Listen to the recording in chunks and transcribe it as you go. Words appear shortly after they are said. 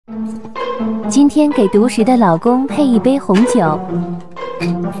今天给独食的老公配一杯红酒，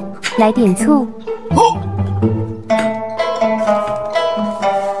来点醋，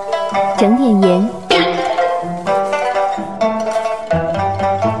整点盐，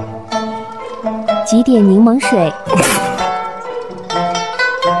挤点柠檬水，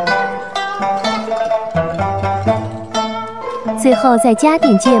最后再加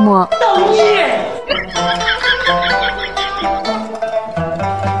点芥末。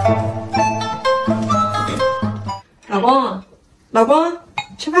老公，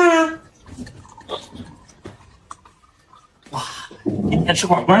吃饭啦！哇，今天吃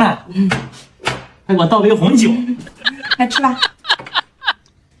火锅呢，还给我倒杯红酒，快吃吧。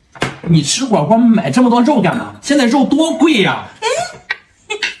你吃火锅买这么多肉干嘛？现在肉多贵呀！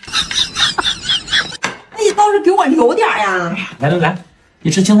那你倒是给我留点呀！来，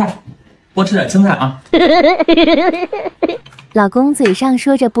你吃青菜，多吃点青菜啊。老公嘴上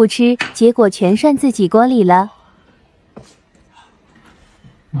说着不吃，结果全涮自己锅里了。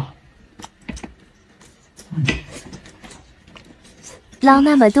捞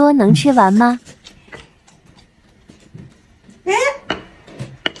那么多能吃完吗？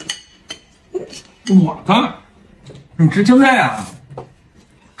我的，你吃青菜啊？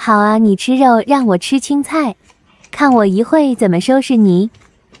好啊，你吃肉，让我吃青菜，看我一会怎么收拾你。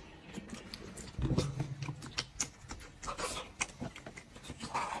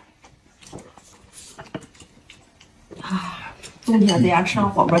冬天在家吃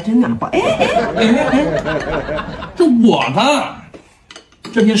上火锅真暖和。哎，这我的，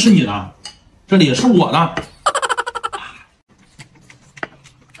这边是你的，这里是我的。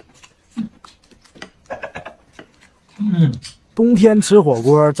冬天吃火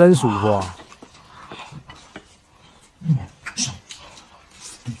锅真舒服。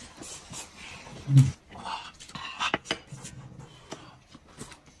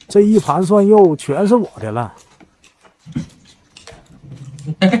这一盘涮肉全是我的了。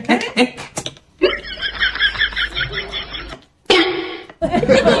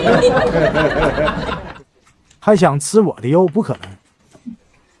还想吃我的肉？不可能！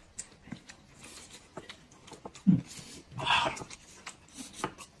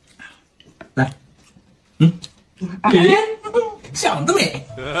来，想得美！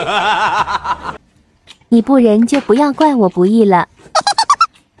你不仁就不要怪我不义了。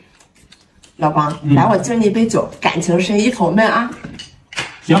老公，来，我敬你一杯酒，感情深，一口闷啊！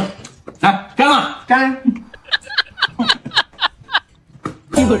行，来干了，干！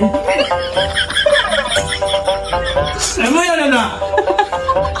一会儿什么呀这是？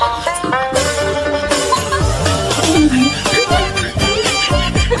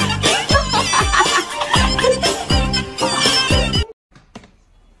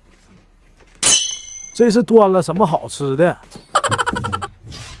这是端了什么好吃的？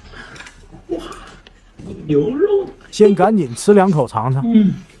牛肉，先赶紧吃2口尝尝。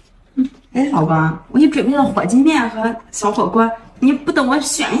哎，老公，我给你准备了火鸡面和小火锅，你不等我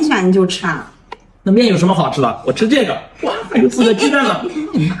选一选你就吃啊？那面有什么好吃的？我吃这个。哇，还有4个鸡蛋呢！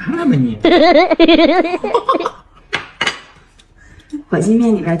你拿吧你。火鸡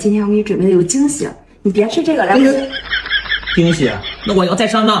面里边今天我给你准备的有惊喜，你别吃这个，来。惊喜？那我要再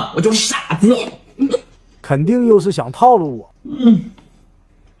上当，我就是傻子。肯定又是想套路我。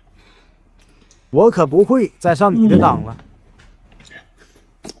我可不会再上你的当了。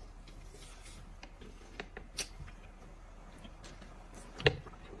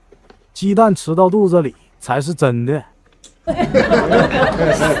鸡蛋吃到肚子里才是真的。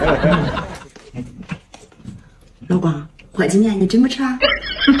老公，火鸡面你真不吃啊？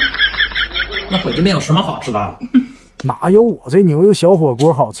那火鸡面有什么好吃的？哪有我这牛肉小火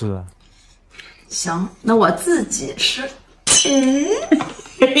锅好吃？行，那我自己吃。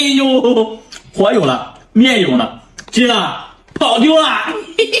哎呦，火有了，面有了，鸡呢跑丢了。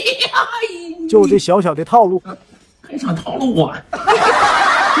就这小小的套路，还想套路我？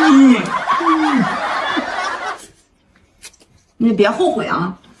你别后悔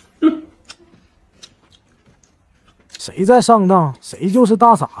啊！谁在上当，谁就是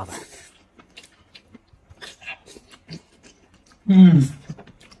大傻子。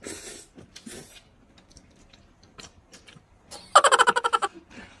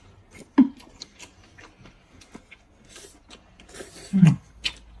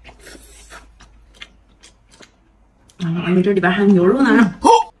你这里边还有牛肉呢。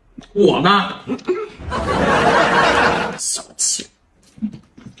我呢？小气。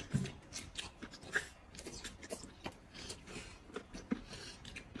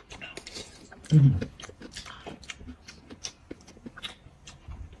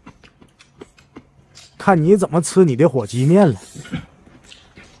看你怎么吃你的火鸡面了。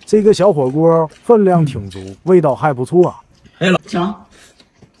这个小火锅分量挺足，味道还不错啊。哎，老行，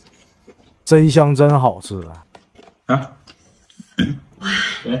真香，真好吃啊！啊，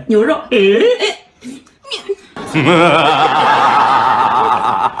牛肉。哎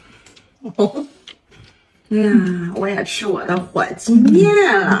呀，我也吃我的火鸡面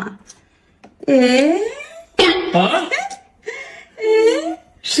了。哎，啊，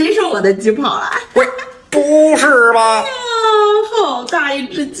谁说我的鸡跑了？不是吧？啊，好大一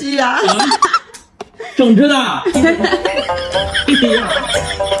只鸡呀！整只的。哎呀，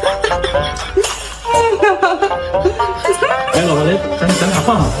哎，老婆，来，咱俩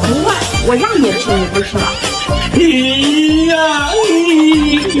换换。不会，我让你吃，你不吃了。哎呀，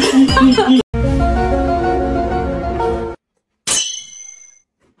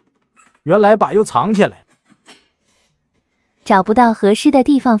原来把又藏起来，找不到合适的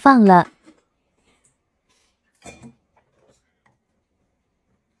地方放了。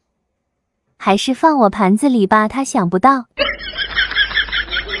还是放我盘子里吧，他想不到。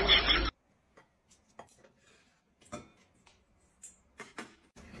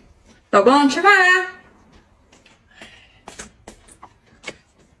老公，吃饭啦！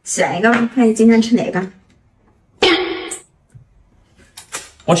选一个吧，看你今天吃哪个。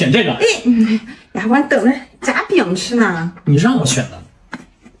我选这个。呀，我等着夹饼吃呢。你让我选的。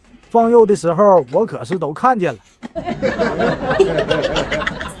放肉的时候我可是都看见了。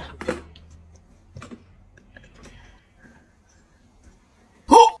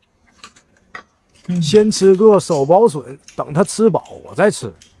先吃个手包笋，等他吃饱我再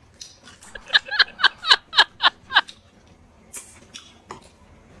吃。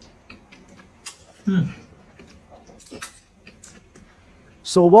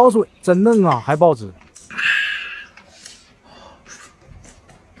手包笋真嫩啊，还不好吃。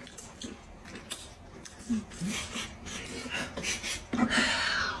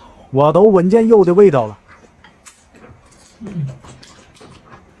我都闻见肉的味道了。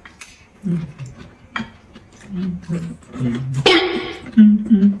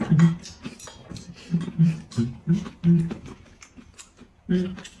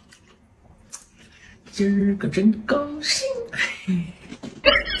今儿个真高兴。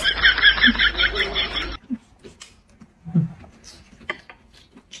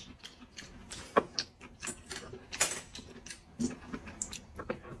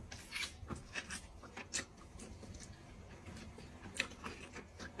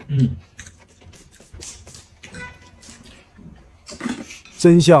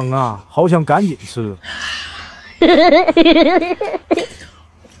真香啊，好想赶紧吃。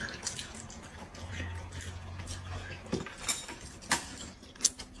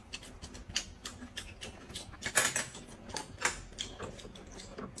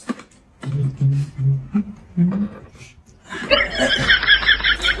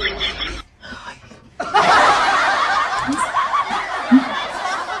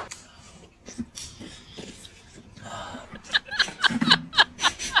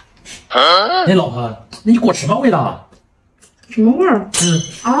哎，老婆，那你给我什么味道啊？什么味儿？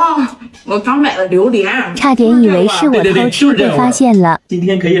啊，我刚买了榴莲，差点以为是我偷吃被发现了。今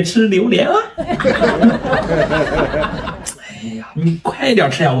天可以吃榴莲了。哎呀，你快点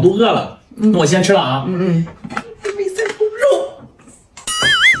吃呀，我都饿了。那我先吃了啊。没塞口肉。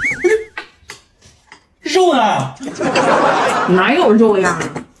肉呢？哪有肉呀？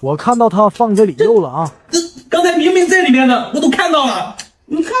我看到他放这里肉了啊！刚才明明在里面呢，我都看到了。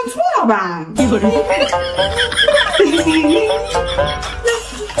你看错了吧？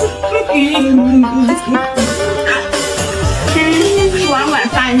吃完晚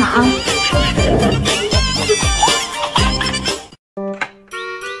饭一下啊。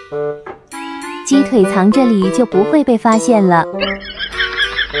鸡腿藏这里就不会被发现了。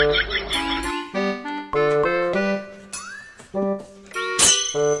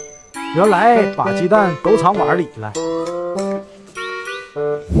原来把鸡蛋都藏碗里了。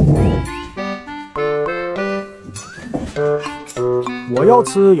我要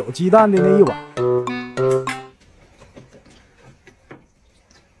吃有鸡蛋的那一碗。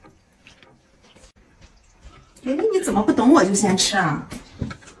哎，你怎么不等我就先吃啊？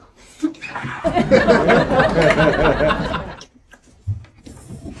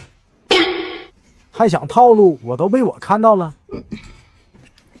还想套路，我都被我看到了。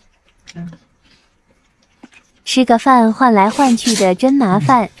吃个饭换来换去的真麻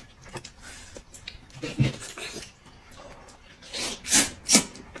烦。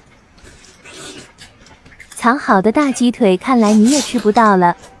藏好的大鸡腿，看来你也吃不到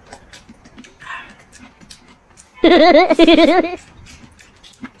了。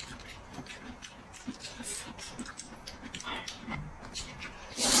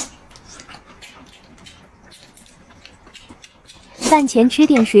饭前吃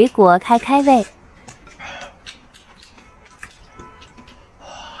点水果开开胃。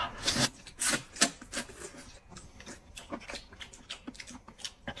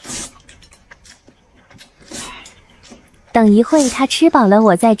等一会他吃饱了，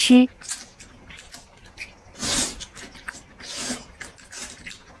我再吃。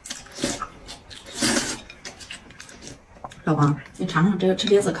老公，你尝尝这个吃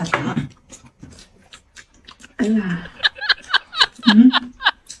栗子可甜了。哎呀，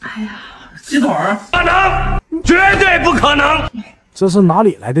哎呀，鸡腿儿，不可能，绝对不可能！这是哪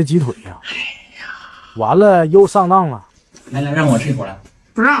里来的鸡腿呀？完了，又上当了。来，让我吃一口来。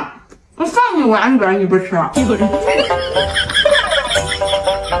不让，我放你碗里边你不吃。鸡腿。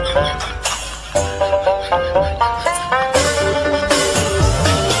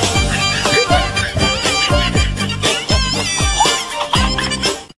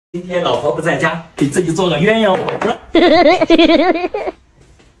今天老婆不在家，给自己做个鸳鸯火。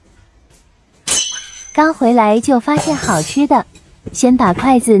刚回来就发现好吃的，先把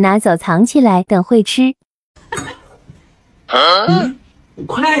筷子拿走藏起来，等会吃。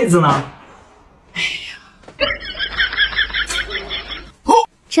筷子呢？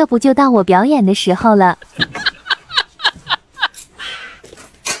这不就到我表演的时候了。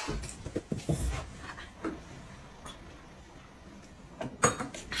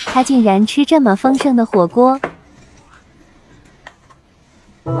他竟然吃这么丰盛的火锅。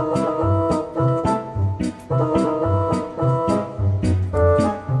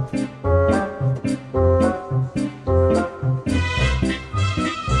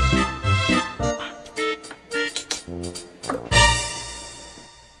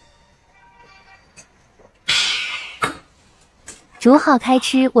煮好开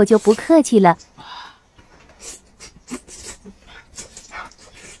吃，我就不客气了。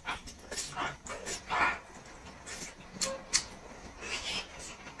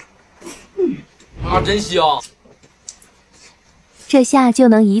啊，真香！这下就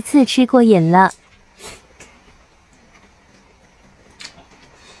能一次吃过瘾了。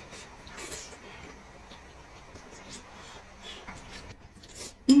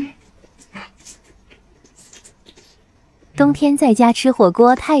冬天在家吃火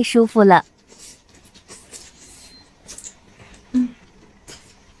锅太舒服了。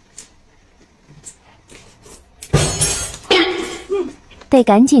得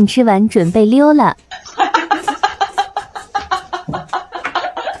赶紧吃完，准备溜了。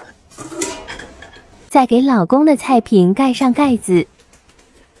再给老公的菜品盖上盖子。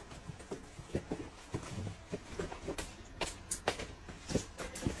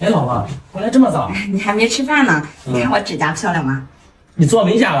哎，老婆，回来这么早？你还没吃饭呢，你看我指甲漂亮吗？你做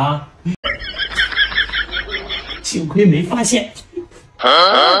美甲了？幸亏没发现。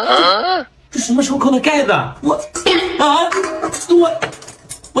这什么时候扣的盖子？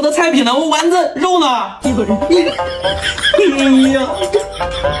我的菜品呢？我丸子肉呢？哎呀，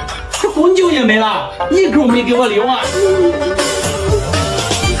这红酒也没了，一口没给我留啊！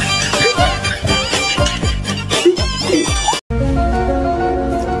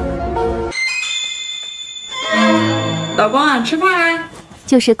老公啊，吃饭啦！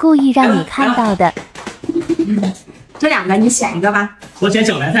就是故意让你看到的。这两个你选一个吧。我选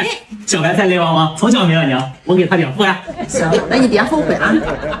小白菜，小白菜类王王，从小没了娘，我给他点副呀。行，那你别后悔啊。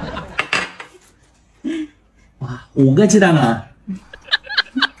哇，5个鸡蛋呢？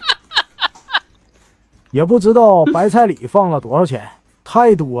也不知道白菜里放了多少钱，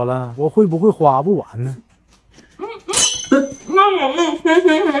太多了，我会不会花不完呢？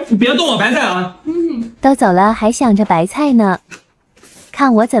你别动我白菜啊！都走了还想着白菜呢，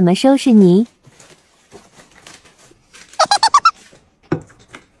看我怎么收拾你！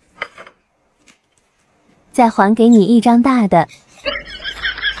再还给你一张大的。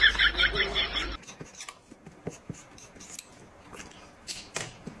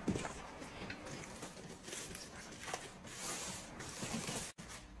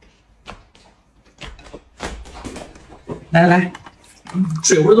来，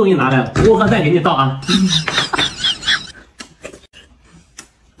水壶都给你拿来了，锅和再给你倒啊。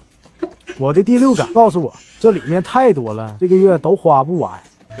我的第六感告诉我，这里面太多了，这个月都花不完。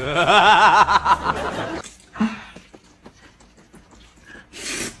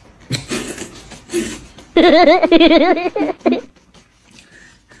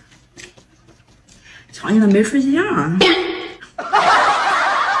瞧你那没出息样啊！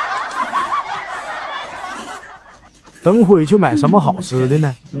等会去买什么好吃的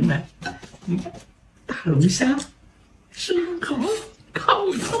呢？能买大龙虾、生烤、烤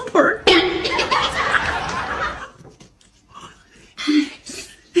羊腿儿。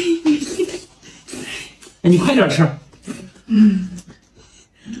哎，你快点吃。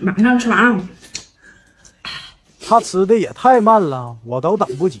马上吃完了。他吃的也太慢了，我都等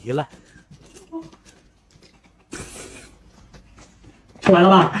不及了。吃完了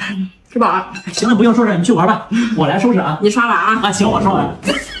吧？吃饱了。行了，不用收拾，你去玩吧，我来收拾啊。你刷碗啊？啊，行，我刷碗，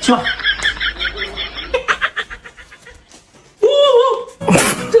去吧。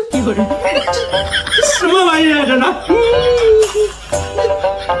这一个人，这什么玩意儿啊？这是？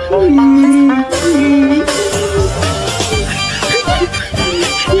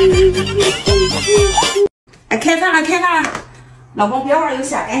哎，开饭了，开饭了！老公，别玩游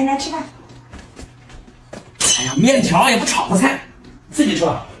戏了，赶紧来吃饭。哎呀，面条也不炒个菜，自己吃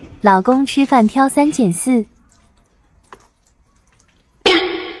吧。老公吃饭挑3拣4。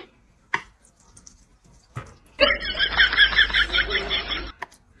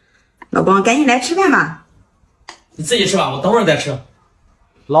老公，赶紧来吃饭吧。你自己吃吧，我等会儿再吃。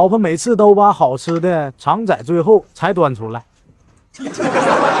老婆每次都把好吃的藏在最后才端出来。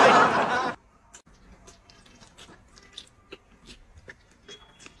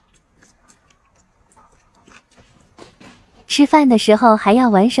吃饭的时候还要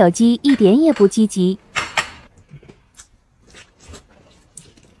玩手机，一点也不积极。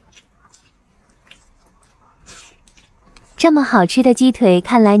这么好吃的鸡腿，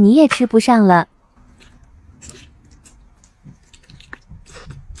看来你也吃不上了。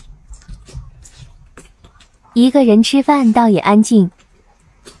一个人吃饭倒也安静。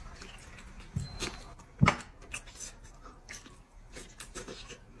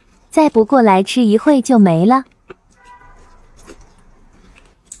再不过来吃一会就没了。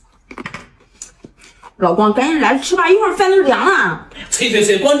老公，赶紧来吃吧，一会儿饭都凉了。催，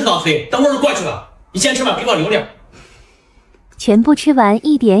光知道催，等会儿就过去了。你先吃吧，别给我留点。全部吃完，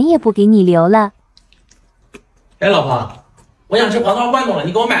一点也不给你留了。哎，老婆，我想吃黄桃罐头了，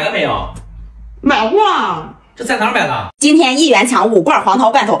你给我买了没有？买过。这在哪儿买的？今天1元抢5罐黄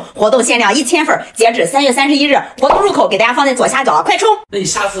桃罐头，活动限量1000份，截止3月31日。活动入口给大家放在左下角了，快冲！那你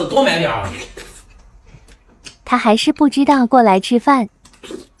下次多买点儿。他还是不知道过来吃饭。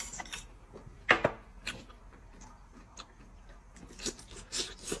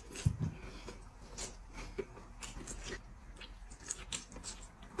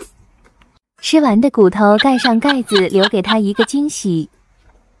吃完的骨头盖上盖子，留给他一个惊喜。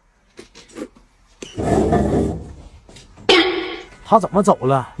他怎么走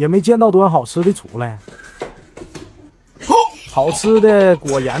了？也没见到端好吃的出来。好吃的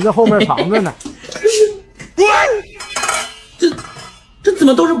果然在后面藏着呢。这怎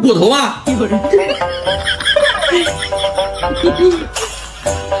么都是骨头啊？一个人。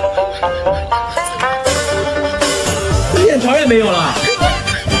面条也没有了。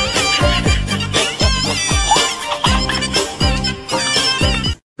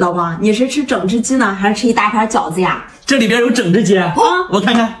老公，你是吃整只鸡呢，还是吃一大盘饺子呀？这里边有整只鸡啊，我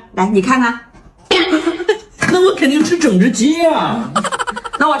看看。来，你看看。那我肯定吃整只鸡呀。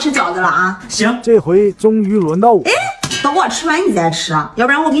那我吃饺子了啊。行，这回终于轮到我。哎，等我吃完你再吃，要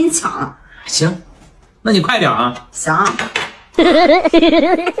不然我给你抢了。行，那你快点啊。行。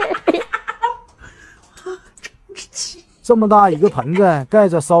这么大一个盆子盖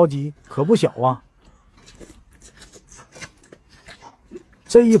着烧鸡，可不小啊。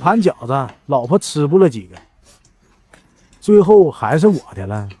这一盘饺子，老婆吃不了几个，最后还是我的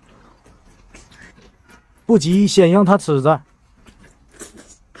了。不急，先让她吃着。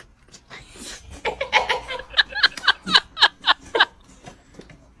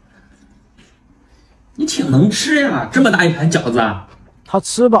你挺能吃呀，这么大一盘饺子。她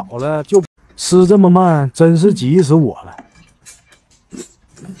吃饱了就吃这么慢，真是急死我了。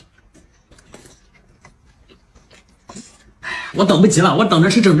我等不及了，我等着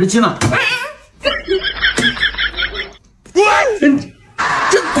吃整只鸡呢。这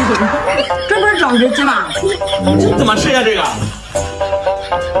不是整只鸡吗？这怎么吃呀？这个。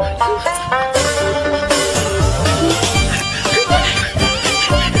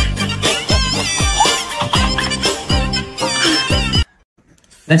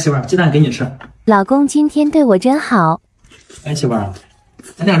来，媳妇儿，鸡蛋给你吃。老公今天对我真好。哎，媳妇儿，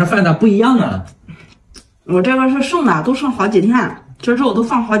咱俩这饭咋不一样啊？我这个是剩的，都剩好几天，这肉都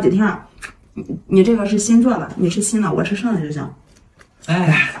放好几天。你这个是新做的，你吃新的，我吃剩的就行。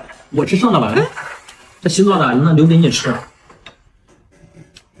哎，我吃剩的吧，这新做的那留给你吃。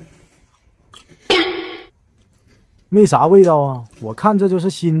没啥味道啊，我看这就是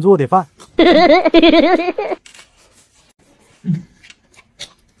新做的饭。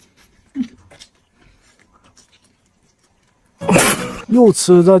又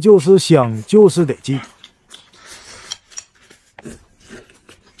吃着就是香，就是得劲。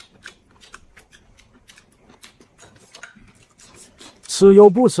吃油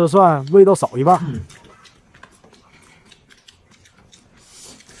不吃蒜，味道少一半。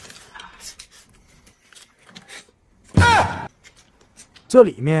这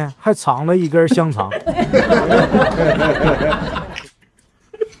里面还藏了一根香肠。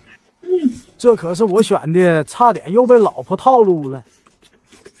这可是我选的，差点又被老婆套路了。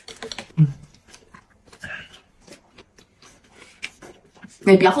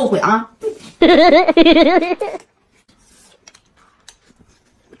你别后悔啊！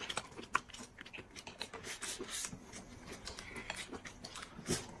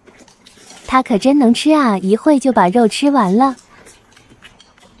他可真能吃啊，一会就把肉吃完了。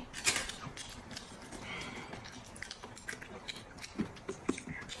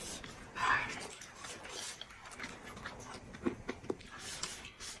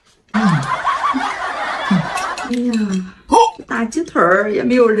哎呀，大鸡腿儿也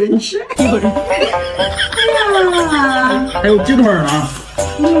没有人吃。哎呀，还有鸡腿呢。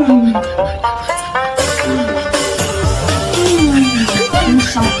真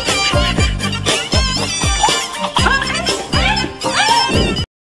香。